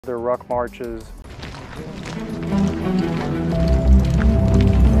Their ruck marches.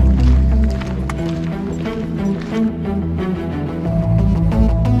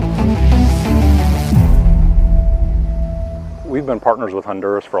 We've been partners with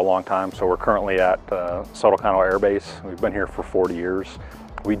Honduras for a long time, so we're currently at Sotelcano Air Base. We've been here for 40 years.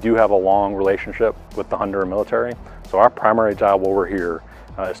 We do have a long relationship with the Honduran military, so our primary job while we're here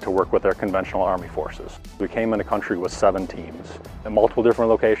is to work with their conventional Army forces. We came into country with 7 teams in multiple different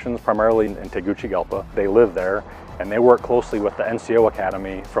locations, primarily in Tegucigalpa. They live there, and they work closely with the NCO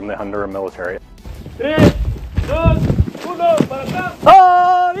Academy from the Honduran military. 3, 2, 1, para acá.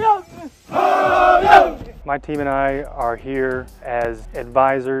 My team and I are here as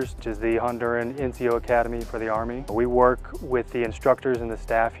advisors to the Honduran NCO Academy for the Army. We work with the instructors and the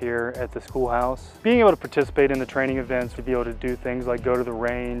staff here at the schoolhouse. Being able to participate in the training events, to be able to do things like go to the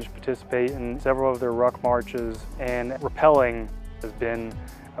range, participate in several of their ruck marches, and rappelling has been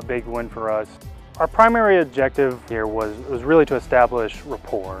a big win for us. Our primary objective here was really to establish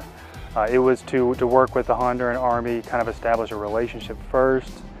rapport. It was to work with the Honduran Army, kind of establish a relationship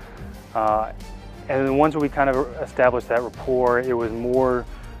first. And then once we kind of established that rapport, it was more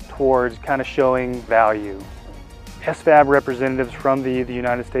towards kind of showing value. SFAB representatives from the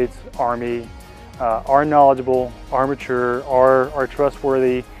United States Army are knowledgeable, are mature, are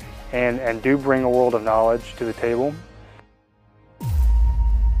trustworthy, and do bring a world of knowledge to the table.